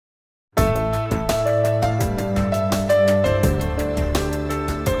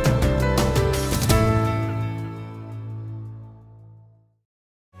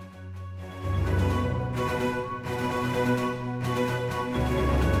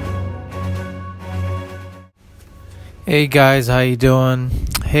Hey guys, how you doing?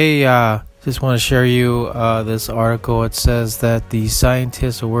 Hey, just want to share you this article. It says that the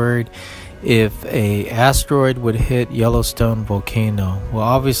scientists are worried if a asteroid would hit Yellowstone volcano. Well,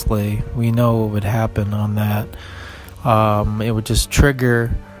 obviously, we know what would happen on that. It would just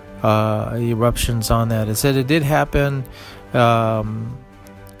trigger eruptions on that. It said it did happen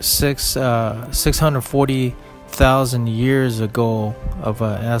 640,000 years ago. Of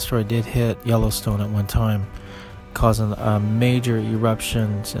an asteroid did hit Yellowstone at one time, causing major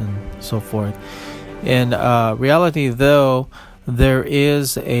eruptions and so forth. In reality, though, there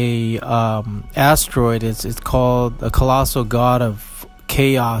is a asteroid. It's called a colossal god of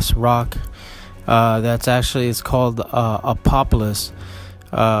chaos rock. It's called apophis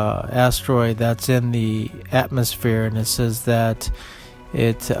asteroid that's in the atmosphere, and it says that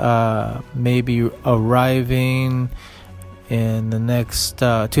it may be arriving in the next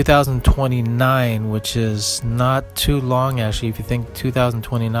 2029, which is not too long actually if you think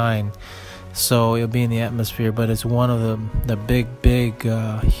 2029. So it'll be in the atmosphere, but it's one of the big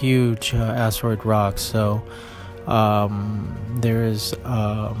huge asteroid rocks. So there is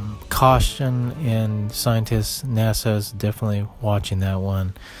caution, and scientists, NASA is definitely watching that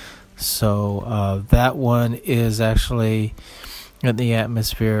one. So that one is actually in the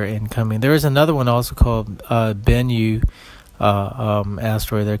atmosphere and coming. There is another one also called Bennu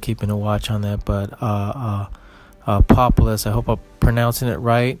asteroid. They're keeping a watch on that, but Populus, I hope I'm pronouncing it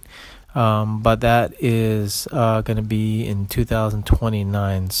right, but that is going to be in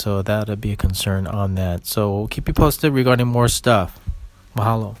 2029, so that'll be a concern on that. So we'll keep you posted regarding more stuff.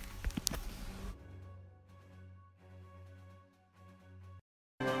 Mahalo.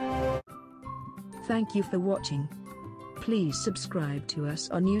 Thank you for watching. Please subscribe to us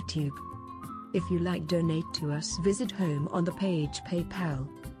on YouTube. If you like, donate to us, visit home on the page PayPal.